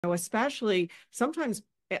Especially sometimes,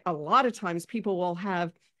 a lot of times, people will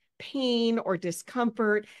have pain or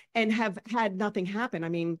discomfort and have had nothing happen. I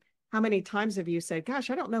mean, how many times have you said, gosh,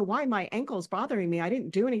 I don't know why my ankle's bothering me. I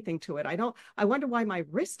didn't do anything to it. I wonder why my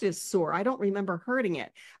wrist is sore. I don't remember hurting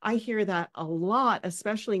it. I hear that a lot,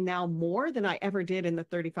 especially now more than I ever did in the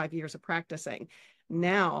 35 years of practicing.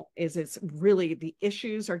 Now is it's really the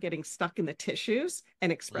issues are getting stuck in the tissues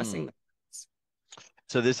and expressing Mm. them.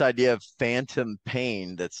 So this idea of phantom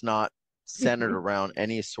pain that's not centered Mhm. around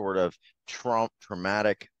any sort of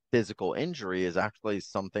traumatic physical injury is actually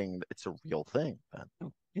something, it's a real thing,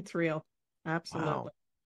 then. It's real. Wow. Absolutely.